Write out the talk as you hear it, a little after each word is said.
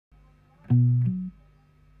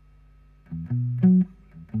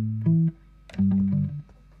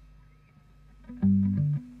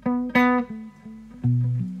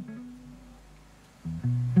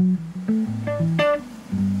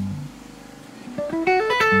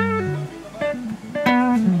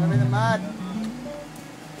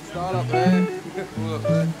there. All up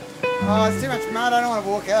there. Oh, it's too much mud. I don't want to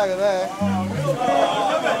walk out of there.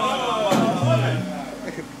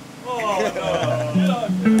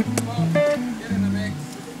 Get in the mix.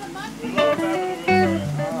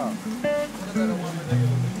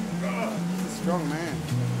 He's a strong man.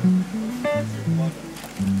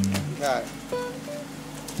 Okay.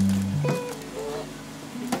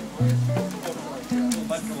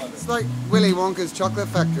 It's like Willy Wonka's chocolate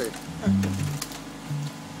factory.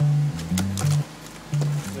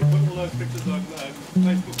 They put all those pictures on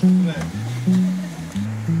Facebook today.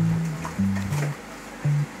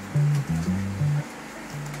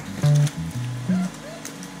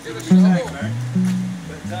 Get a shovel.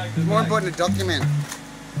 It's more important to document.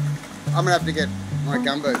 I'm gonna have to get my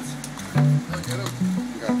gumboots. Get 'em.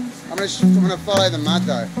 Okay. I'm gonna follow the mud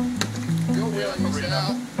though. You're wheeling this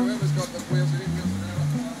out. Whoever's got the wheels in him, wheels it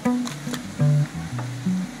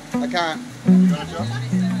out. I can't. You got a job?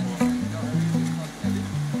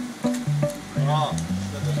 Oh,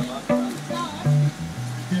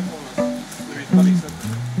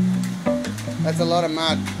 That's a lot of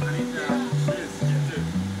mud.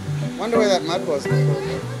 Wonder where that mud was. He's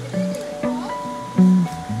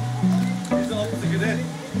the officer cadet.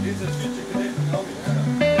 He's a future cadet in the army.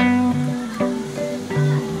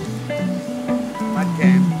 Mud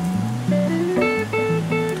camp.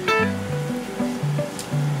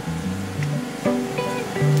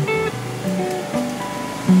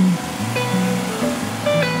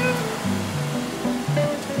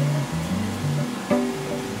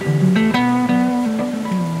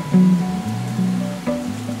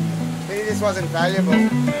 Maybe this wasn't valuable.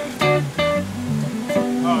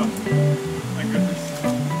 Oh, my goodness.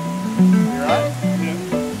 You right?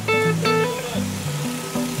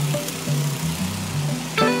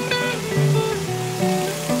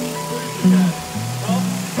 Yeah.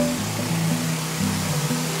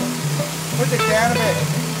 Push it down a bit.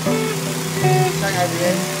 Hang over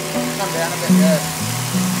here. Come down a bit, yeah.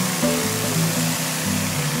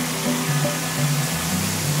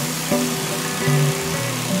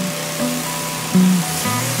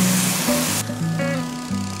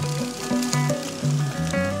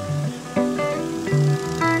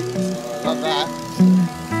 Love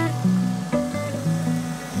that.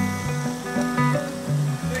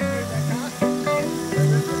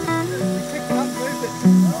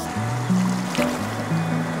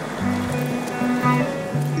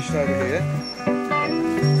 Pushed over here.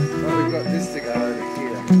 Oh, we've got this to go over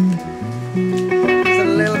here. There's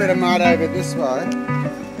a little bit of mud over this way.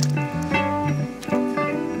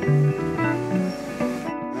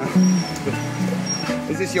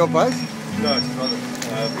 Is this your place? No, it's not.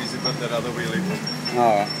 He's got that other wheelie.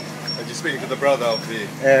 Oh, And you're speaking to the brother of the...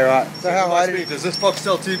 yeah, right. So how high Is this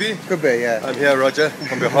Foxtel TV? Could be, yeah. I'm here, Roger,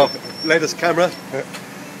 on behalf of latest camera.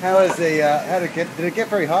 How is the, how did it get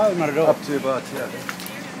very high or not at all? Up to about, yeah.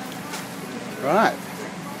 Right.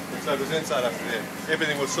 So it was inside up there.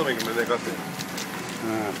 Everything was swimming when they got there.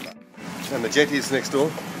 And the jetty's next door.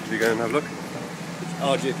 If you go and have a look.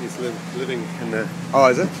 Our jetty's living in the... Oh,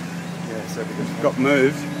 is it? Yeah, so because Got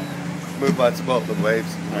moved. moved by its well, the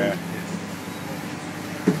waves. Yeah.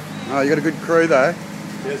 Oh, you got a good crew though.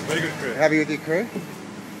 Yes, very good crew. Happy with your crew?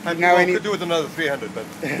 And know any- could do with another 300, but...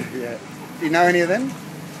 Yeah. Do you know any of them?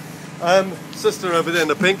 Sister over there in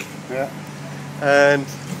the pink. Yeah. And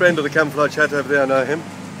friend of the camouflage hat over there, I know him.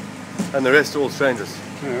 And the rest are all strangers.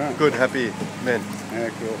 All right. Good, happy men Yeah,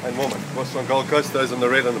 cool. and women. What's on Gold Coast, those on the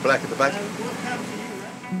red and the black at the back.